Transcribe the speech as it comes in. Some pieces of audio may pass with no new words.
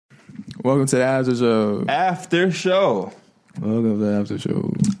Welcome to the after show. After show. Welcome to the after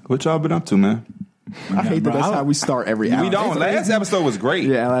show. What y'all been up to, man? I hate that that's how we start every hour. We don't. Last episode was great.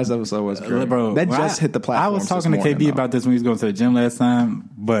 Yeah, last episode was great. Bro, that just hit the platform. I was talking to KB about this when he was going to the gym last time,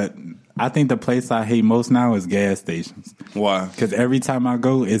 but I think the place I hate most now is gas stations. Why? Because every time I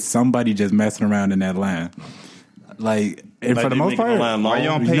go, it's somebody just messing around in that line. Like, and for the most part, why you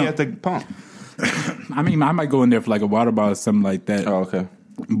don't pay at the pump? I mean, I might go in there for like a water bottle or something like that. Oh, okay.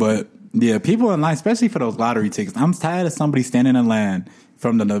 But yeah, people in line, especially for those lottery tickets. I'm tired of somebody standing in line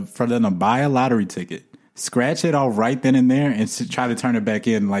for them to buy a lottery ticket, scratch it off right then and there, and try to turn it back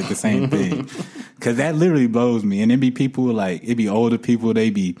in like the same thing. Because that literally blows me. And it be people like, it be older people, they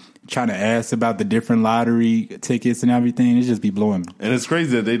be trying to ask about the different lottery tickets and everything. It just be blowing me. And it's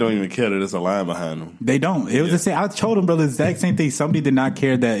crazy that they don't even care that there's a line behind them. They don't. It was the same. I told them, bro, the exact same thing. Somebody did not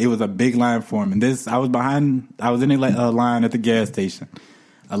care that it was a big line for him. And I was in a line at the gas station.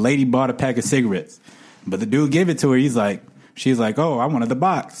 A lady bought a pack of cigarettes, but the dude gave it to her. She's like, oh, I wanted the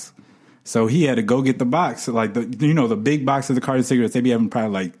box. So he had to go get the box, like the big box of the carton of cigarettes. They be having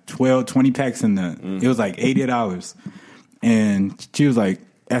probably like 12, 20 packs in there. It was like $80. And she was like,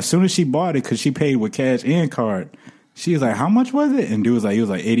 as soon as she bought it, because she paid with cash and card, she was like, how much was it? And dude was like, it was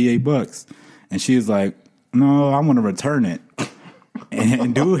like $88. And she was like, no, I want to return it.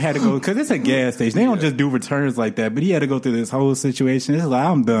 And dude had to go, because it's a gas station. They don't just do returns like that. But he had to go through this whole situation. It's like,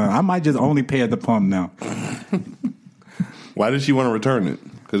 I'm done. I might just only pay at the pump now. Why did she want to return it?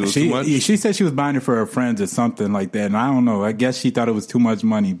 Because it was too much? She said she was buying it for her friends or something like that. And I don't know. I guess she thought it was too much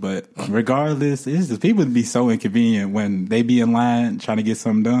money. But regardless, it's just people be so inconvenient when they be in line trying to get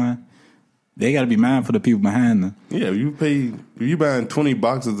something done. They got to be mindful of the people behind them. Yeah, if you buying 20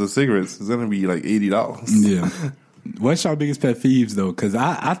 boxes of cigarettes, it's going to be like $80. Yeah. What's your biggest pet peeves, though? Because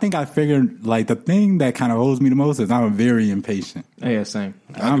I think I figured, like, the thing that kind of holds me the most is I'm very impatient. Yeah, same.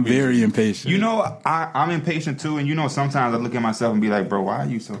 I'm very impatient. You know, I'm impatient, too. And, sometimes I look at myself and be like, bro, why are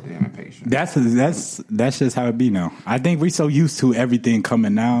you so damn impatient? That's just how it be now. I think we're so used to everything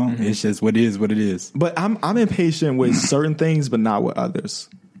coming now. Mm-hmm. It's just what it is. But I'm impatient with certain things, but not with others.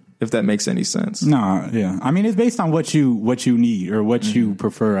 If that makes any sense. No, yeah. I mean, it's based on what you need or what you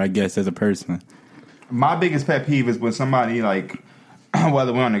prefer, I guess, as a person. My biggest pet peeve is when somebody, like,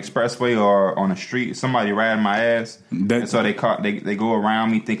 whether we're on the expressway or on the street, somebody riding my ass, and so they go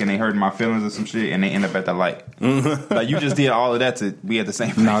around me thinking they hurting my feelings or some shit, and they end up at the light. Like, you just did all of that to be at the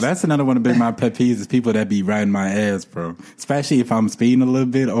same place. No, that's another one of my pet peeves is people that be riding my ass, bro. Especially if I'm speeding a little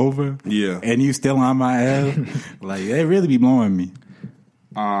bit over, and you still on my ass. Like, they really be blowing me.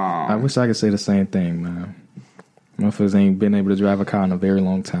 I wish I could say the same thing, man. Motherfuckers ain't been able to drive a car in a very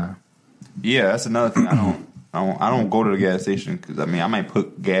long time. Yeah, that's another thing. I don't go to the gas station because I might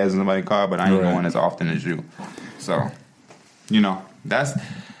put gas in somebody's car, but I ain't going as often as you. So, that's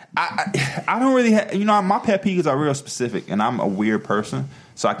I don't really have, my pet peeves are real specific, and I'm a weird person,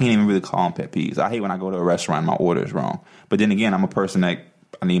 so I can't even really call them pet peeves. I hate when I go to a restaurant and my order is wrong. But then again, I'm a person that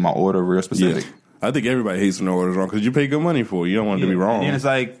I need my order real specific. Yeah. I think everybody hates when their order's wrong because you pay good money for it. You don't want it to be wrong. And it's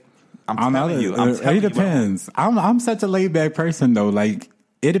like, I'm telling you. It depends. I'm such a laid back person though. Like,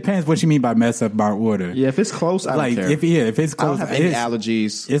 it depends what you mean by mess up my order. Yeah, if it's close, I don't care. If it's close, I don't have any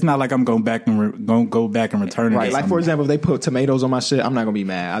allergies. It's not like I'm going back and return it. Right, like for example, if they put tomatoes on my shit, I'm not gonna be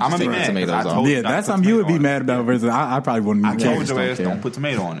mad. I'm gonna be mad. Tomatoes on. Yeah, that's something you would be mad about. Versus I probably wouldn't. I told your ass don't put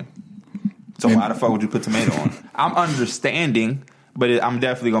tomato on it. So why the fuck would you put tomato on it? I'm understanding, but I'm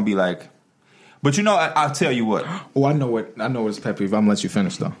definitely gonna be like. But I'll tell you what. Oh, I know what is pet peeve. I'm gonna let you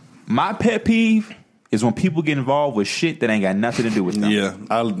finish though. My pet peeve is when people get involved with shit that ain't got nothing to do with them. Yeah,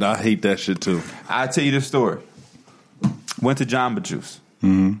 I hate that shit too. I'll tell you this story. Went to Jamba Juice.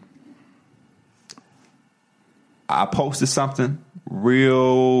 Mm-hmm. I posted something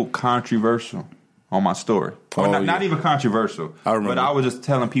real controversial on my story. Not even controversial. I remember. But I was just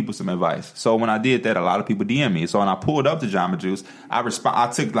telling people some advice. So when I did that, a lot of people DM me. So when I pulled up to Jamba Juice, I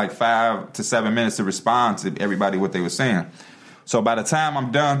took like 5 to 7 minutes to respond to everybody what they were saying. So by the time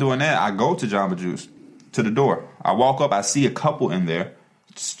I'm done doing that, I go to Jamba Juice, to the door. I walk up, I see a couple in there,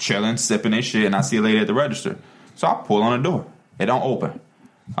 just chilling, sipping their shit, and I see a lady at the register. So I pull on the door. It don't open.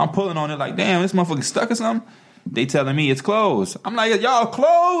 I'm pulling on it like, damn, this motherfucker stuck or something. They telling me it's closed. I'm like, y'all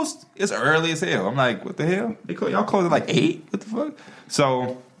closed? It's early as hell. I'm like, what the hell? Y'all closed at like 8? What the fuck?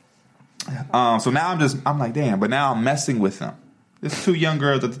 So now I'm like, damn. But now I'm messing with them. There's 2 young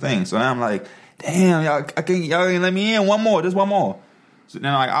girls at the thing. So now I'm like, damn, y'all ain't let me in. One more, just one more. So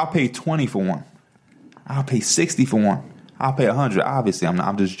now I'll pay 20 for one. I'll pay 60 for one. I'll pay 100. Obviously,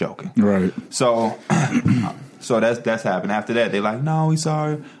 I'm just joking. Right. So that's happened. After that, they're like, no, we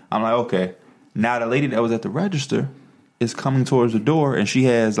sorry. I'm like, okay. Now the lady that was at the register is coming towards the door, and she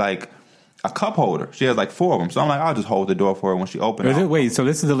has like a cup holder. She has like 4 of them. So I'm like, I'll just hold the door for her when she opens it. Wait, so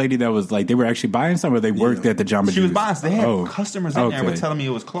this is the lady that was like, they were actually buying something, or they worked at the Jamba Juice? She was buying. They had customers in there, but telling me it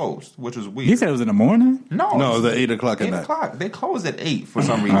was closed, which was weird. He said it was in the morning? No, it was at 8 o'clock at night. 8 o'clock. They closed at 8 for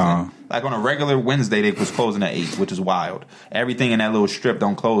some reason. Like on a regular Wednesday, they was closing at 8, which is wild. Everything in that little strip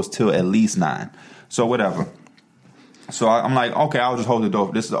don't close till at least 9. So whatever. So I'm like, okay, I'll just hold the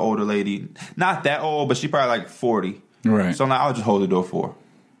door. This is an older lady. Not that old, but she probably like 40. Right. So I'm like, I'll just hold the door for her.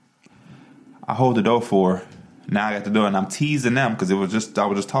 I hold the door for her. Now I got the door, and I'm teasing them because I was just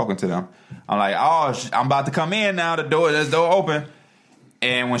talking to them. I'm like, oh, I'm about to come in now. This door open.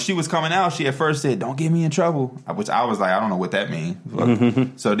 And when she was coming out, she at first said, don't get me in trouble, which I was like, I don't know what that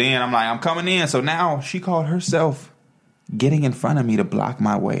means. So then I'm like, I'm coming in. So now she called herself getting in front of me to block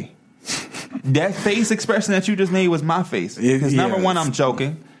my way. That face expression that you just made was my face. Because number one, I'm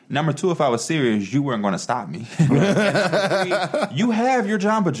joking. Number two, if I was serious, you weren't going to stop me. You have your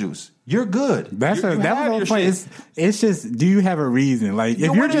Jamba Juice. You're good. That's the whole point. It's just, do you have a reason? Like,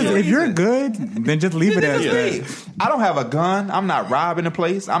 if you're good, then just leave it as that. I don't have a gun. I'm not robbing the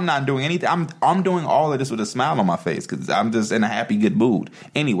place. I'm not doing anything. I'm doing all of this with a smile on my face because I'm just in a happy, good mood.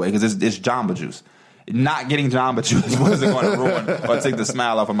 Anyway, because it's Jamba Juice. Not getting Jamba Juice wasn't going to ruin or take the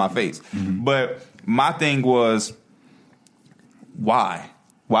smile off of my face. Mm-hmm. But my thing was, why?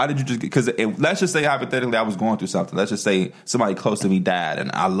 Why did you just... Because let's just say, hypothetically, I was going through something. Let's just say somebody close to me died,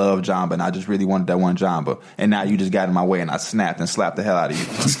 and I love Jamba, and I just really wanted that one Jamba. And now you just got in my way, and I snapped and slapped the hell out of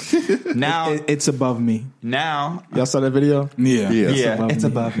you. Now... It's above me. Now... Y'all saw that video? Yeah. It's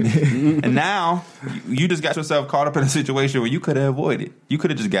above me. And now, you just got yourself caught up in a situation where you could have avoided. You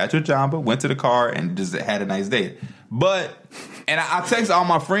could have just got your Jamba, went to the car, and just had a nice day. But... And I text all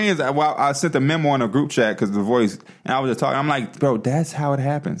my friends. I sent a memo in a group chat because the voice, and I was just talking. I'm like, bro, that's how it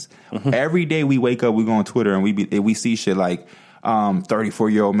happens. Mm-hmm. Every day we wake up, we go on Twitter and we see shit like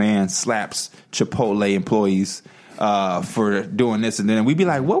 34-year-old man slaps Chipotle employees for doing this, and then we be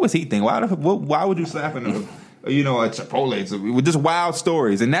like, what was he thinking? Why would you slap him? A Chipotle? So with just wild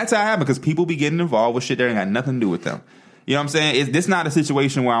stories, and that's how it happens because people be getting involved with shit that ain't got nothing to do with them. You know what I'm saying? This not a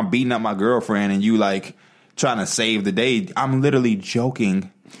situation where I'm beating up my girlfriend and you like trying to save the day. I'm literally joking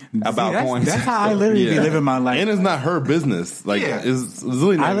about going. That's how I literally be living my life. And it's not her business. Like, it's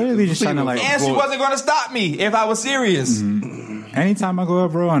really not. I literally just trying to like. And she wasn't going to stop me if I was serious. Mm-hmm. Anytime I go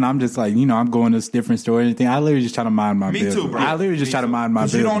up, bro, and I'm just like, I'm going to this different store or anything, I literally just try to mind my business. Me too, bro. I literally just try to mind my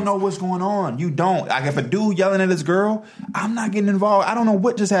business. You don't know what's going on. You don't. Like, if a dude yelling at his girl, I'm not getting involved. I don't know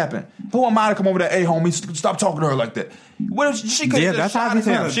what just happened. Who am I to come over there? Hey, homie, stop talking to her like that. What if she could have shot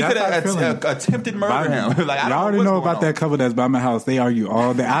him? She could have attempted murder him. Like, y'all already know about that couple that's by my house. They argue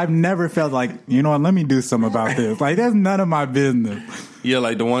all day. I've never felt like, you know what, let me do something about this. Like, that's none of my business. Yeah,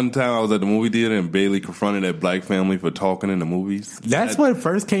 like the one time I was at the movie theater and Bailey confronted that black family for talking in the movies. That's what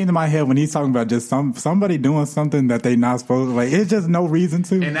first came to my head when he's talking about just somebody doing something that they not supposed to. Like, it's just no reason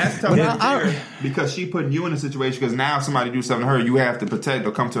to. And that's tough because she putting you in a situation because now if somebody do something to her, you have to protect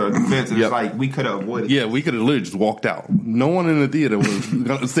or come to her defense. And it's like, we could have avoided it. Yeah, we could have literally just walked out. No one in the theater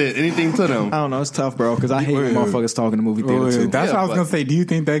was said anything to them. I don't know. It's tough, bro, because I hate motherfuckers talking in the movie theater, too. That's what I was going to say. Do you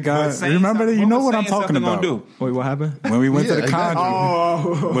think that guy... Remember that? You know what I'm talking about. Wait, what happened? When we went to the Conjuring.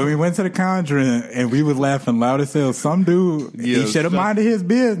 When we went to the Conjuring and we was laughing loud as hell, some dude, he should have minded his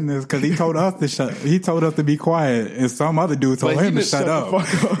business because he told us to be quiet, and some other dude told him to shut up.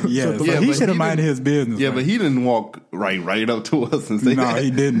 Yes, yeah, he should have minded his business. Yeah, but he didn't walk right up to us and say that. No, he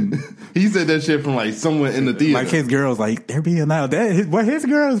didn't. He said that shit from like somewhere in the theater. Like his girl's like, they're being loud. His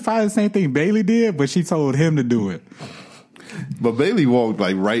girl is probably the same thing Bailey did, but she told him to do it. But Bailey walked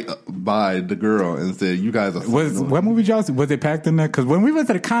like right by the girl and said, "You guys are." What movie y'all see? Was it packed in there? Because when we went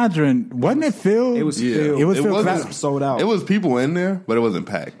to the Conjuring, wasn't it filled? It was filled. It was filled. It was sold out. It was people in there, but it wasn't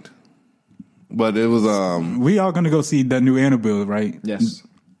packed. But it was. We all gonna go see the new Annabelle, right? Yes.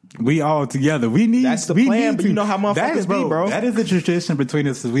 We all together. That's the plan, but you know how motherfuckers be, bro. That is the tradition between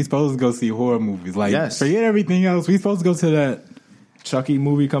us. We supposed to go see horror movies. Like, forget everything else. We supposed to go to that Chucky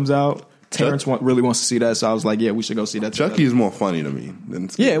movie comes out. Terrence really wants to see that, so I was like, yeah, we should go see that. Chucky is more funny to me than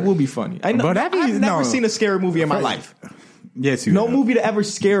scary. Yeah, it will be funny. I've never seen a scary movie in my life. Yes, no movie to ever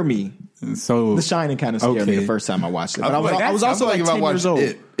scare me. So The Shining kind of scared me the first time I watched it. But I was also like 10 years old.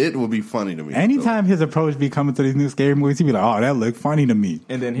 It would be funny to me. Anytime his approach be coming to these new scary movies, he'd be like, "Oh, that looked funny to me."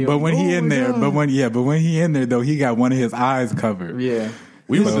 And then when he in there though, he got one of his eyes covered. Yeah,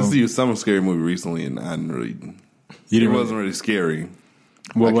 we went to see some scary movie recently, and I didn't really. It wasn't really scary.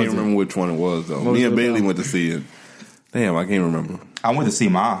 I can't remember which one it was though. Me and Bailey went to see it. Damn, I can't remember. I went to see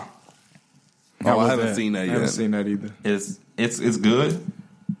Ma. I haven't seen that yet. I haven't seen that either. It's good.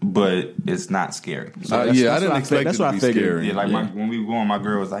 but it's not scary. So I didn't expect it to be scary. Yeah, like when we were going, my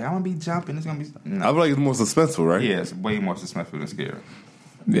girl was like, "I'm gonna be jumping. It's gonna be." No. I feel like it's more suspenseful, right? Yeah, it's way more suspenseful than scary.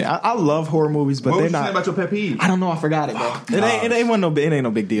 Yeah, I love horror movies, but what they're was you not. saying about your pet peeve? I don't know. I forgot it, bro. It ain't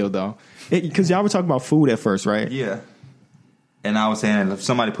no big deal though. Because y'all were talking about food at first, right? Yeah. And I was saying, if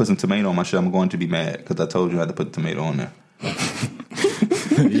somebody puts some tomato on my shit, I'm going to be mad because I told you I had to put tomato on there.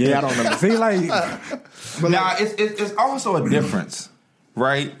 Yeah, I don't know. See, like, but now it's also a difference,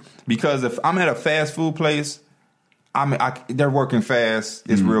 right? Because if I'm at a fast food place, they're working fast,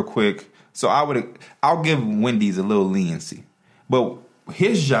 it's real quick, so I'll give Wendy's a little leniency, but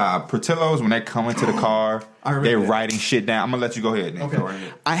his job, Portillo's, when they come into the car, they're writing shit down. I'm gonna let you go ahead. Okay. Go right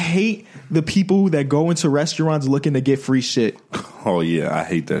ahead. I hate the people that go into restaurants looking to get free shit. Oh yeah, I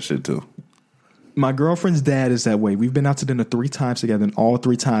hate that shit too. My girlfriend's dad is that way. We've been out to dinner 3 times together, and all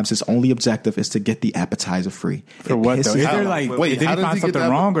 3 times his only objective is to get the appetizer free. For what though? Is there like, wait, did he find something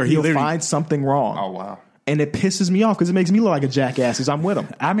wrong, or he'll find something wrong? Oh wow! And it pisses me off because it makes me look like a jackass because I'm with him.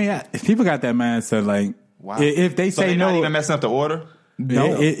 I mean, if people got that mindset, like, wow. If they say no, not even messing up the order.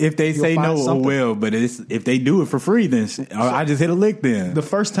 No, if they say no, something. Well, but if they do it for free, then I just hit a lick. Then the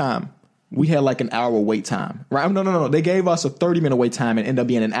first time we had like an hour wait time, right? No. They gave us a 30-minute wait time and ended up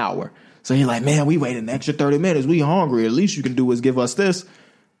being an hour. So he's like, man, we waited an extra 30 minutes. We hungry. At least you can do is give us this.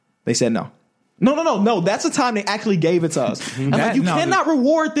 They said no. No. That's the time they actually gave it to us. I'm like, you cannot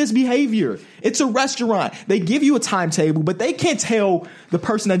reward this behavior. It's a restaurant. They give you a timetable, but they can't tell the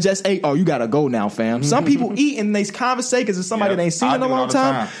person that just ate, oh, you got to go now, fam. Some people eat and they conversate because it's somebody they ain't seen in a long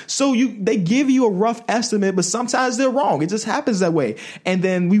time. So they give you a rough estimate, but sometimes they're wrong. It just happens that way. And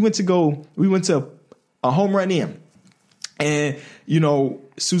then we went to a home run in. And,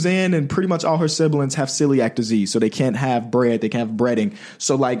 Suzanne and pretty much all her siblings have celiac disease, so they can't have bread, they can't have breading.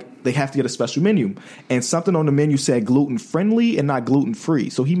 So, like, they have to get a special menu. And something on the menu said gluten-friendly and not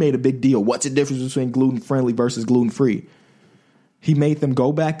gluten-free. So he made a big deal. What's the difference between gluten-friendly versus gluten-free? He made them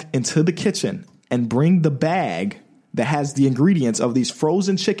go back into the kitchen and bring the bag that has the ingredients of these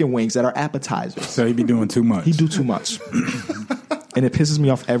frozen chicken wings that are appetizers. So he be doing too much. He do too much. And it pisses me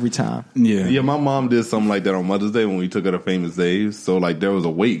off every time. Yeah. My mom did something like that on Mother's Day when we took her to Famous Dave's. So like there was a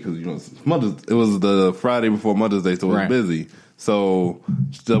wait because it was the Friday before Mother's Day, so it was busy. So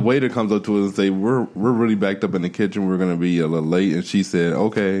the waiter comes up to us and say, "We're really backed up in the kitchen. We're going to be a little late." And she said,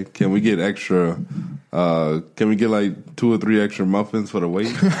 "Okay, can we get extra? Can we get like 2 or 3 extra muffins for the wait?"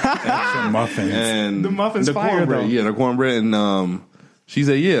 Extra muffins. And the muffins the fire cornbread, though. Yeah, the cornbread. And she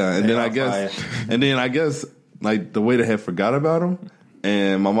said, "Yeah." And then I guess. Like, the waiter had forgot about him,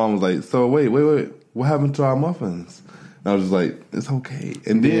 and my mom was like, so wait, what happened to our muffins? And I was just like, it's okay.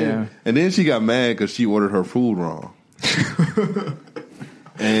 And then she got mad because she ordered her food wrong.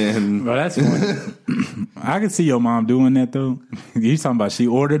 And well, that's funny. I can see your mom doing that though. You talking about she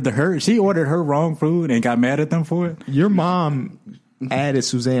ordered her wrong food and got mad at them for it? Your mom added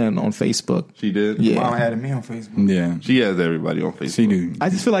Suzanne on Facebook. She did? Yeah. Mom added me on Facebook. Yeah. She has everybody on Facebook. She do. I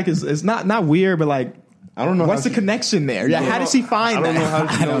just feel like it's not weird, but like, I don't know. What's the connection there? Yeah, how did she find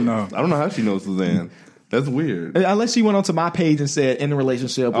that? I don't know. I don't know how she knows Suzanne. That's weird. Unless she went onto my page and said in a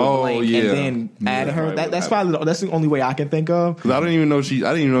relationship with blank and then added her. That's the only way I can think of. Because I didn't even know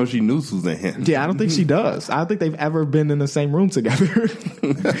she knew Suzanne. Yeah, I don't think she does. I don't think they've ever been in the same room together,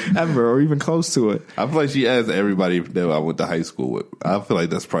 ever, or even close to it. I feel like she asks everybody that I went to high school with. I feel like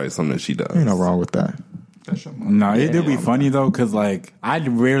that's probably something that she does. Ain't no wrong with that. No, it do be funny though, because like I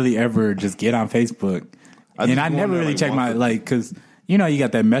rarely ever just get on Facebook. And I never really check my, like, because, you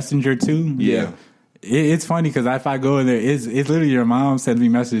got that messenger too. Yeah. It's funny because if I go in there, it's literally your mom sends me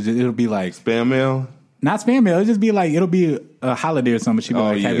messages. It'll be like. Spam mail? Not spam mail. It'll just be like, it'll be a holiday or something. She'll be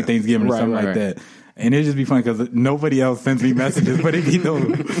like, Happy Thanksgiving or something like that. And it'll just be funny because nobody else sends me messages, but it be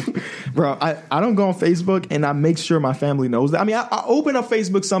those. Bro, I don't go on Facebook and I make sure my family knows that. I mean, I open up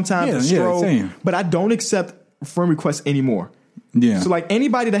Facebook sometimes and scroll, but I don't accept friend requests anymore. Yeah. So like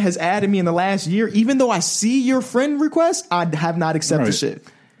anybody that has added me in the last year, even though I see your friend request, I have not accepted shit.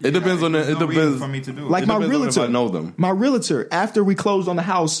 It depends on it depends for me to do. Like my realtor, if I know them. My realtor, after we closed on the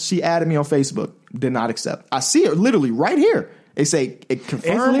house, she added me on Facebook. Did not accept. I see it literally right here. They say it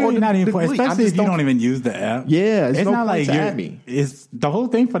confirmed or not even delete. Especially if you don't even use the app. Yeah, it's no not like to add me. It's the whole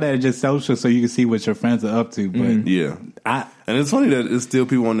thing for that is just social, so you can see what your friends are up to. But yeah, and it's funny that it's still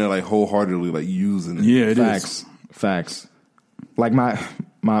people on there like wholeheartedly like using it. Yeah, it is. Facts. Like my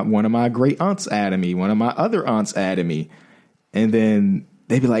one of my great aunts added me. One of my other aunts added me, and then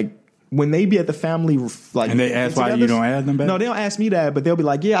they be like, when they be at the family, like, and they ask why you don't add them back. No, they don't ask me that, but they'll be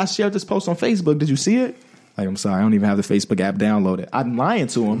like, "Yeah, I shared this post on Facebook. Did you see it?" Like, I'm sorry, I don't even have the Facebook app downloaded. I'm lying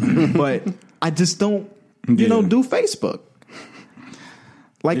to them, but I just don't, do Facebook.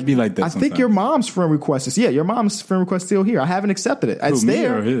 Like, It'd be like that I think sometimes. your mom's friend request is your mom's friend request is still here. I haven't accepted it. It's Who, me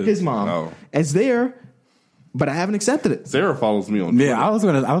there. or his? Mom. Oh. It's there, but I haven't accepted it. Sarah follows me on Twitter. Yeah, I was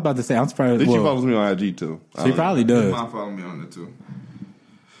about to say, I'm I surprised. think she Well, follows me on IG too. I she don't probably know. does. Mom follow me on it too.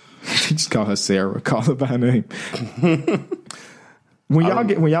 Just call her Sarah. Call her by name. When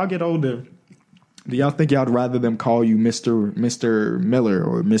y'all get older, do y'all think y'all would rather them call you Mr. Miller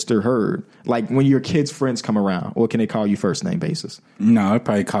or Mr. Hurd? Like when your kids' friends come around, or can they call you first name basis? No, I'd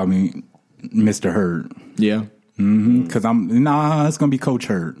probably call me Mr. Hurd. Yeah. Because it's going to be Coach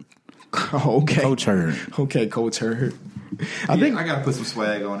Hurd. Okay. Coach Hurd. Okay, Coach Hurd. I think I gotta put some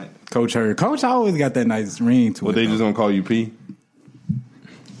swag on it. Coach Hurd. Coach always got that nice ring to Well, it. they though. just gonna call you P.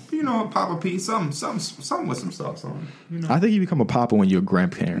 You know, Papa P, something with some sauce on it. You know, I think you become a papa when you're a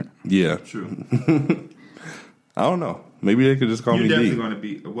grandparent. Yeah, true. I don't know. Maybe they could just call You're me definitely D. going to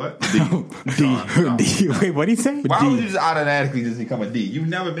be what? D. Wait, what'd he say? Why would you just automatically just become a D? You've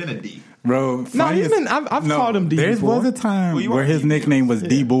never been a D. Bro, I've called him D There before. was a time Well, you where are his D. nickname was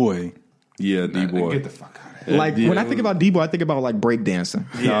D-Boy. Yeah, D boy. Get the fuck out of here. Like when I think about D-boy, I think about like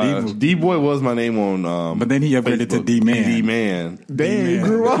breakdancing. D boy was my name on. But then he upgraded to Facebook. D-Man. D-Man. Damn, you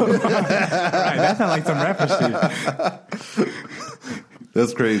grew up. Right, that sounds like some rapper shit.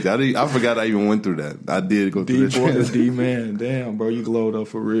 That's crazy. I forgot I even went through that. I did go through D-boy that. to D-man. Damn, bro, you glowed up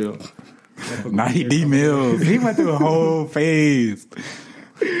for real. Nah, he D-Mills. He went through a whole phase.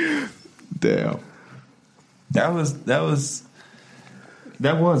 Damn. That was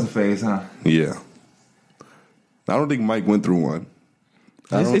a phase, huh? Yeah. I don't think Mike went through one.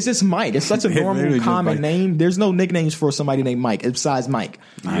 It's just Mike. It's such a It's literally normal, just common Mike. name. There's no nicknames for somebody named Mike besides Mike.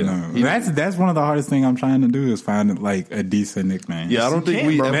 I know. That's one of the hardest things I'm trying to do is find like a decent nickname. Yeah, I don't think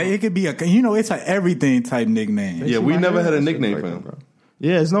we. bro. Ever, Man, it could be it's an everything type nickname. yeah, we never had a nickname for him.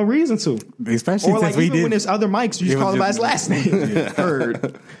 Yeah, there's no reason to. Especially Or like since we even did. when there's other Mikes, you just It was call him by his just- last name.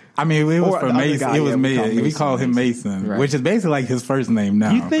 Heard. I mean, it was Or for the other Mason. guy, It was yeah, we call him We Mason. call him Mason, Right. which is basically like his first name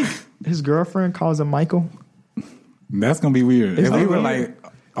now. You think his girlfriend calls him Michael? That's gonna be weird? It's If we not were weird. like,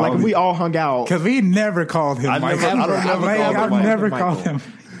 Like if we all hung out. because we never called him I Michael. never- I don't I've never call him Michael. never Michael. called him.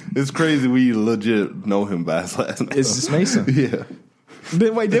 It's crazy. We legit know him by his last name. It's just Mason. Yeah.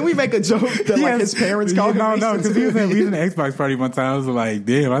 Didn't we make a joke that like his parents called him No, Mason? because we was in the Xbox party one time. I was like,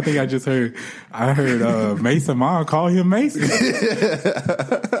 damn, I think I just heard Mason mom call him Mason.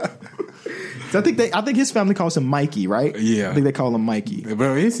 I think his family calls him Mikey, right? Yeah. I think they call him Mikey.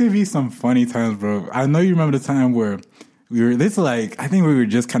 Bro, it should be some funny times, bro. I know you remember the time where I think we were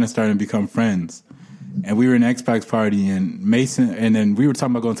just kind of starting to become friends. And we were in an Xbox party and Mason, and then we were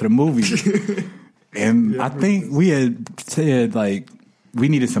talking about going to the movies. And I think we had said like, we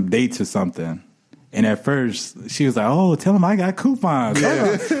needed some dates or something. And at first, she was like, "Oh, tell him I got coupons. We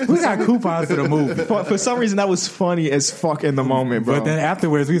got coupons to the movie." For some reason, that was funny as fuck in the moment, bro. But then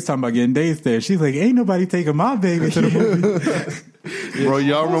afterwards, we was talking about getting dates there. She's like, "Ain't nobody taking my baby to the movie." Bro,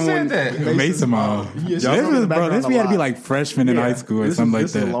 y'all Who remember when said that? Mason mom. Yes, This I remember was, the bro, background this we had to be a lot. like freshmen in high school or something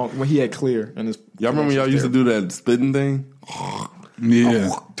like that. When he had clear and his. y'all remember y'all used to do that spitting thing? Yeah.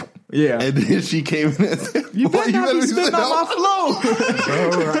 Yeah. And then she came in and said, You "Boy, better not be say spitting that." on my flow.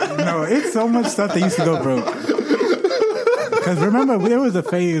 Bro, no, it's so much stuff that used to go, bro. Because remember, there was a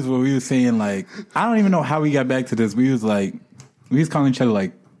phase where we were saying, like, I don't even know how we got back to this. We was calling each other,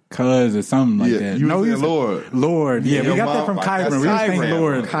 like, cuz or something like Yeah, that. you was we saying Lord. Lord, yeah. your We got that mom- from Kyron. that's We were saying Kyron.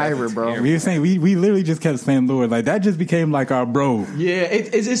 Lord. Kyra, bro. We were saying, we literally just kept saying Lord. Like, that just became, like, our bro. Yeah,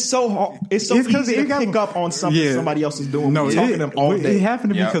 it's just so hard. It's so It's 'cause easy to it got- pick up on something Yeah. somebody else is doing. No, We're talking to them all it day.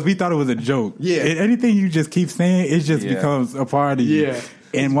 happened to me Yep. because we thought it was a joke. Yeah. Anything you just keep saying, it just Yeah. becomes a part of you. Yeah.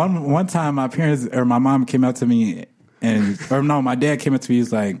 And one time, my mom came up to me, my dad came up to me.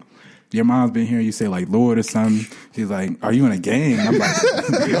 He's like, "Your mom's been here. You say like Lord or something." She's like, "Are you in a gang?" I'm like,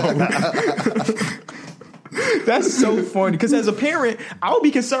 That's so funny because as a parent, I would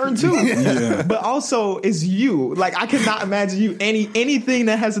be concerned too. Yeah. But also, it's you. Like I cannot imagine you anything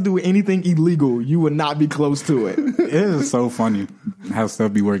that has to do with anything illegal. You would not be close to it. "It is so funny how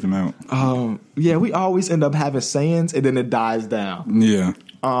stuff be working out." Yeah, we always end up having sayings and then it dies down. Yeah.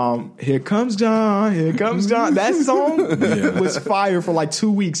 Here comes John. Here comes John. That song Yeah. was fire for like 2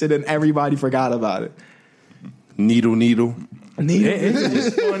 weeks and then everybody forgot about it. Needle, needle.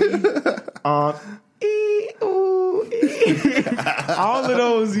 It's funny. All of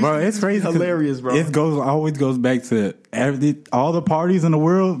those, Bro, it's crazy. 'cause hilarious, bro. It always goes back to all the parties in the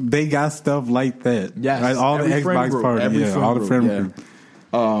world. They got stuff like that. Yes, Like all the every friend Xbox group, parties. every Yeah, friend all the group, friend yeah.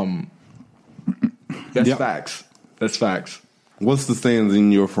 group. That's Yep. facts. That's facts. What's the sayings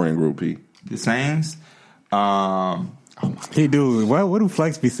in your friend group, P? The sayings. He do. What do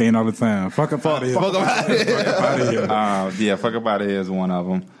Flex be saying all the time? Fuck up out of here. Fuck about it. Fuck up out of here. Yeah, fuck about it is one of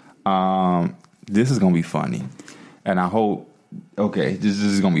them. This is gonna be funny, and I hope. Okay, this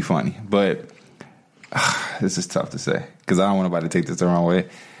is gonna be funny, but this is tough to say because I don't want nobody to take this the wrong way.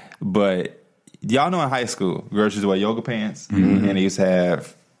 But y'all know in high school, girls used to wear yoga pants, and they used to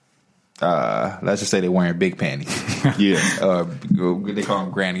have. Let's just say they're wearing big panties. Yeah. They call them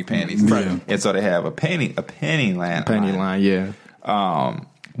granny panties. Yeah. And so they have a penny line. yeah.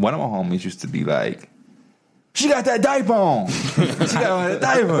 One of my homies used to be like, she got that diaper on. She got on that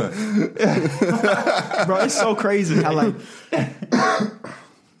diaper. Bro, it's so crazy how like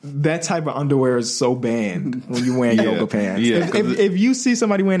that type of underwear is so banned when you're wearing yoga pants. Yeah, If you see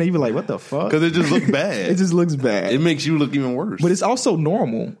somebody wearing it, you be like, what the fuck? Because it just looks bad. It just looks bad. It makes you look even worse. But it's also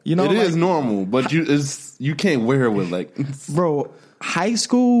normal. You know, It is normal, but you can't wear it with like. bro, high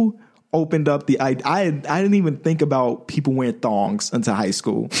school opened up the I didn't even think about people wearing thongs until high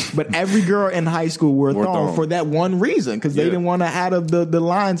school. But every girl in high school wore a thong for that one reason, because they didn't want to add up the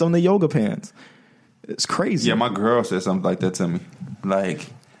lines on the yoga pants. It's crazy. Yeah, my girl said something like that to me. Like,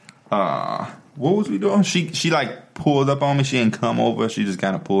 what was we doing? She like pulled up on me. She didn't come over. She just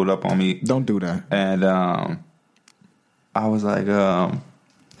kind of pulled up on me. Don't do that. And I was like, I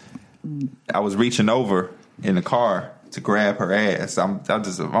was reaching over in the car to grab her ass. I'm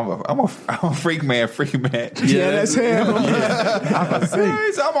a freak man. Yeah, that's him.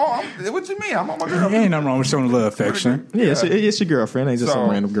 What you mean? I'm on my girl. Ain't nothing wrong with showing a little affection. Yeah, it's your girlfriend. Ain't just some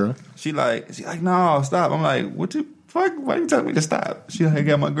random girl. She like, no, stop. I'm like, what the fuck? Why you telling me to stop? She like, I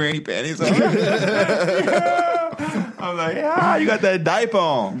got my granny panties on. I'm like, you got that diaper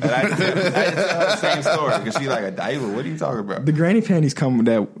on. And I just tell her the same story because she like, a diaper? What are you talking about? The granny panties come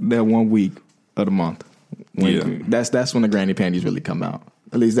that 1 week of the month. That's when the granny panties really come out.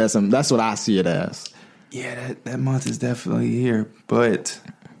 At least that's what I see it as. Yeah, that month is definitely here, but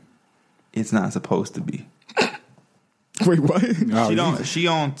it's not supposed to be. Wait, what? She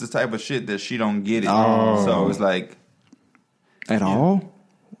owns the type of shit that she don't get it. So it's like at all?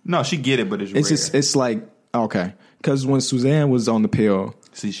 No, she get it, but it's rare. It's like okay, because when Suzanne was on the pill,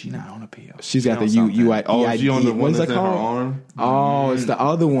 see, she not on the pill. She's got the UID. Oh, she on the one that's in her called? arm? Oh, it's the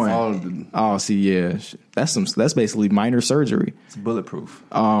other one. Oh, see, yeah, that's basically minor surgery. It's bulletproof.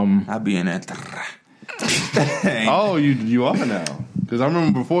 I be in that. Oh, you are now. Because I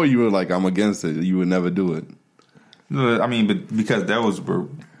remember before you were like, I'm against it. You would never do it. I mean, but because those were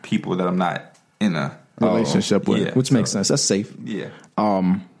people that I'm not in a relationship with, which makes sense. That's safe. Yeah.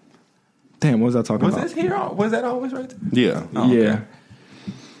 Damn, what was I talking about? Was this here? Was that always right there? Yeah. Oh, yeah. Okay.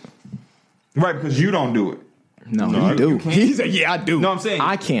 Right, because you don't do it. No, I do. He said, "Yeah, I do." No, I'm saying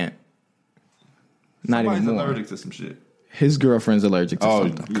I can't. Not somebody's anymore. allergic to some shit. His girlfriend's allergic to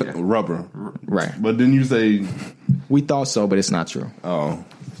something. Rubber. Right. But then you say, we thought so, but it's not true. oh.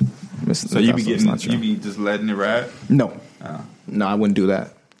 So you be just letting it ride? No. No, I wouldn't do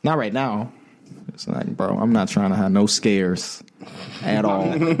that. Not right now. It's like, bro, I'm not trying to have no scares at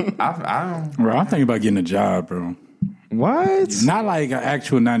all. I don't. Bro, I'm thinking about getting a job, bro. What? Not like an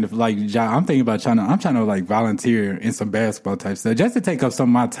actual 9 to 5 job. I'm thinking about trying to like volunteer in some basketball type stuff just to take up some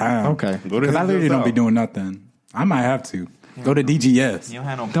of my time. Okay. Because I literally don't be doing nothing. I might have to. Go to DGS. You don't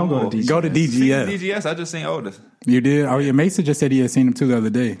have no Don't go to DGS. Go to DGS. DGS, I just seen Otis. You did? Oh, yeah. Mason just said he had seen him too the other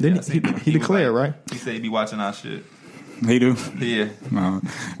day. Didn't he declared, right? He said he be watching our shit. He do? Yeah.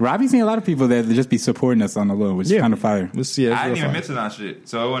 Robbie seen a lot of people that just be supporting us on the low, which is kind of fire. I didn't even mention our shit,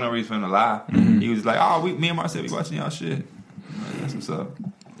 so it wasn't no reason for him to lie. Mm-hmm. He was like, me and Marcel be watching y'all shit. Like, that's what's up.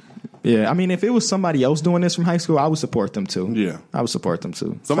 Yeah, I mean, if it was somebody else doing this from high school, I would support them too. Yeah. I would support them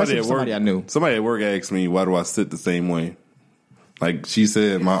too. Somebody at work, somebody I knew. Somebody at work asked me, why do I sit the same way? Like she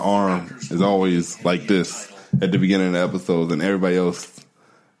said, my arm is always like this at the beginning of the episodes, and everybody else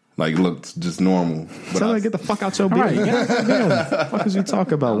like looked just normal. But Tell her to get the fuck out your building. Right, what the fuck is you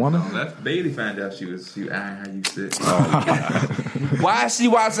talking about, woman? That Bailey found out she eyeing how you sit. Why is she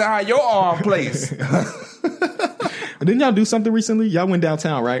watching how your arm plays? Didn't y'all do something recently? Y'all went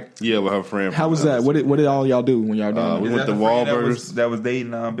downtown, right? Yeah, with her friend. How was that? What did all y'all do when y'all down we there? went to Wahlburgers. That was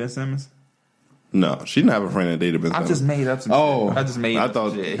dating Ben Simmons? No, she didn't have a friend that dated Ben Simmons. I just made up some shit. I just made up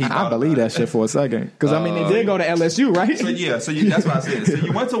some shit. I believe that shit for a second. Because, I mean, they did go to LSU, right? So that's what I said. So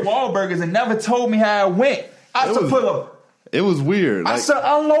you went to Wahlburgers and never told me how it went. It was weird. I said,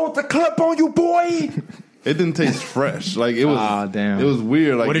 unload the clip on you, boy. It didn't taste fresh. Like it was. Damn. It was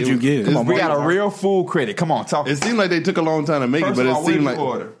weird. Like what did you get? Come on, we got a real food critic. Come on, talk. It seemed like they took a long time to make it, but it seemed like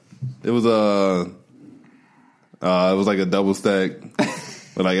it was like a double stack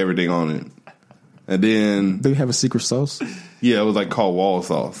with like everything on it. And then do you have a secret sauce? Yeah, it was like called wall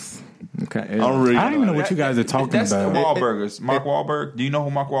sauce. Okay. I don't really. I don't even know what you guys are talking That's about. the Wahlburgers. Mark Wahlberg. Do you know who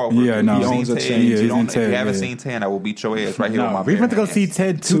Mark Wahlberg? Yeah, is? no. You He seen owns a Ted? chain. You Yeah, he's don't- in if you Ted, haven't yeah. seen Ted, I will beat your ass right here with my No, we bare went to go hands. see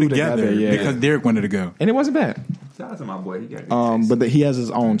Ted 2 Two together, together, yeah. because Derek wanted to go. And it wasn't bad. Shout out to my boy. He got good taste. But he has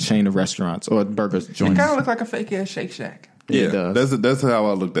his own chain of restaurants or burgers It joints. kind of looks like a fake ass Shake Shack. Yeah, It does. that's how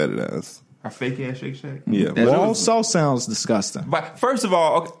I looked at it as. A fake ass Shake Shack. Yeah. That's Well, what- also sounds disgusting. But first of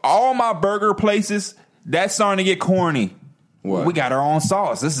all my burger places, that's starting to get corny. What? We got our own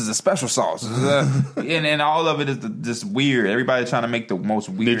sauce. This is a special sauce, and all of it is just weird. Everybody trying to make the most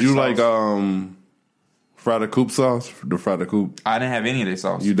weird. Did you sauce. like fried coupe sauce? The fried coupe. I didn't have any of their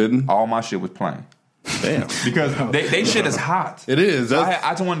sauce. You didn't? All my shit was plain Damn. because they shit is hot. It is. So That's, I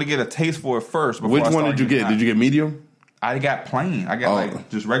just wanted to get a taste for it first. Before which I one started did you getting get? hot. Did you get medium? I got plain. I got Oh. like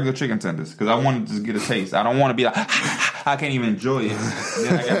just regular chicken tenders because I wanted to just get a taste. I don't want to be like I can't even enjoy it.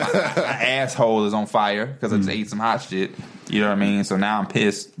 Then I got my asshole is on fire because I just ate some hot shit. You know what I mean? So now I'm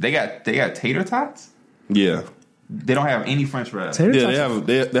pissed. They got tater tots. Yeah. They don't have any French fries. Tater Yeah, tots,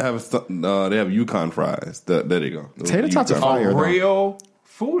 they have Yukon fries. There you go. Tater tots are Yukon. fire. A though. real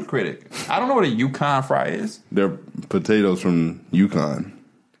food critic. I don't know what a Yukon fry is. They're potatoes from Yukon.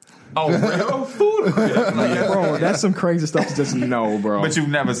 Oh, real food critic. Like, Bro, that's some crazy stuff to just know, bro. but you've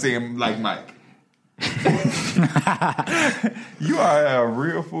never seen him like Mike. You are a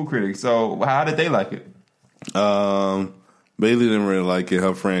real food critic. So how did they like it? Bailey didn't really like it.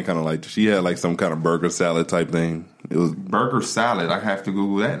 Her friend kind of liked it. She had like some kind of burger salad type thing. It was Burger salad. I have to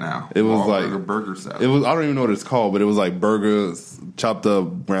Google that now. It was Wahlburger like- burger salad. I don't even know what it's called, but it was like burgers, chopped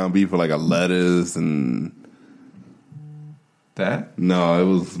up ground beef with like a lettuce and that. no, it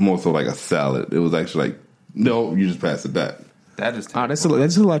was more so like a salad. It was actually like no, you just pass it that. That is Oh, terrible.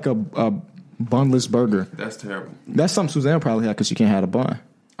 that's like a bunless burger. That's terrible. That's something Suzanne probably had because she can't have a bun.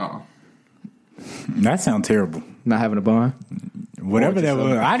 Uh-uh. That sounds terrible. Not having a bun. Whatever that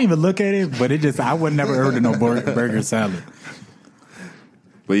was, I didn't even look at it, but it just I would never heard of no burger salad.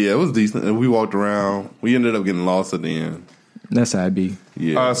 But yeah, it was decent. And we walked around. We ended up getting lost at the end. That's how it be.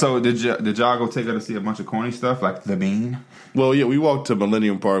 Yeah. So did y'all go take her to see a bunch of corny stuff like the Bean? Well, yeah, we walked to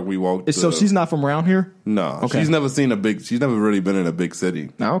Millennium Park. We walked. So she's not from around here? no. Okay. She's never seen she's never really been in a big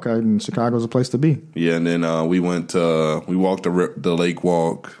city. No, okay. Then Chicago's a place to be. Yeah, and then we went. We walked the lake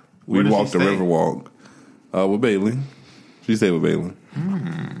walk. We Where did she walked the stay? river walk. With Bailey. She stayed with Bailey.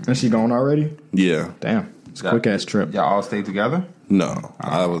 And she gone already? Yeah. Damn. It's a quick ass trip. Y'all all stayed together? No,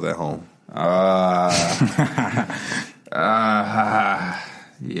 I was at home.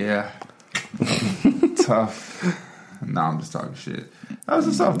 Yeah. Tough. No, I'm just talking shit. That was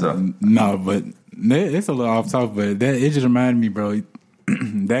just tough though. No, but it's a little off topic, but it just reminded me, bro.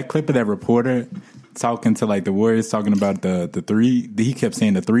 That clip of that reporter talking to like the Warriors, talking about the three. He kept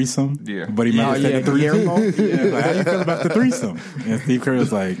saying the threesome. Yeah. but he meant to say the Guillermo. threesome. Yeah, like, how you feel about the threesome? And Steve Kerr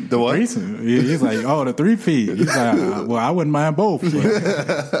was like, The what? threesome. He's like, oh, the 3P. He's like, well, I wouldn't mind both. But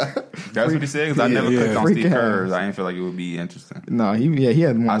That's what he said. Because I never clicked on Freak Steve ass. Kerr's. I didn't feel like it would be interesting. No, he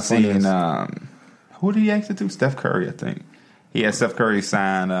had one I of the funniest. seen who did he actually do? Steph Curry, I think. He had Steph Curry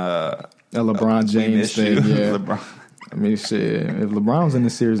sign a LeBron We James Miss thing. You. Yeah. LeBron. I mean, shit. If LeBron's in the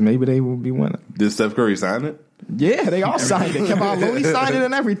series, maybe they will be winning. Did Steph Curry sign it? Yeah, they all signed it. Kevin Looney signed it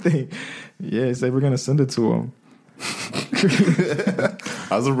and everything. Yeah, they were gonna send it to him.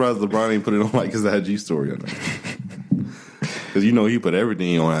 I was surprised LeBron ain't put it on like his IG story on there. Because he put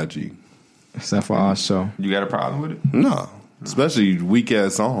everything on IG. Except for our show. You got a problem with it? No, especially weak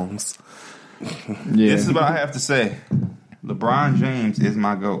ass songs. Yeah. This is what I have to say. LeBron James is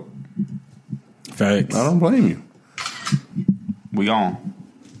my GOAT. facts. I don't blame you. We on.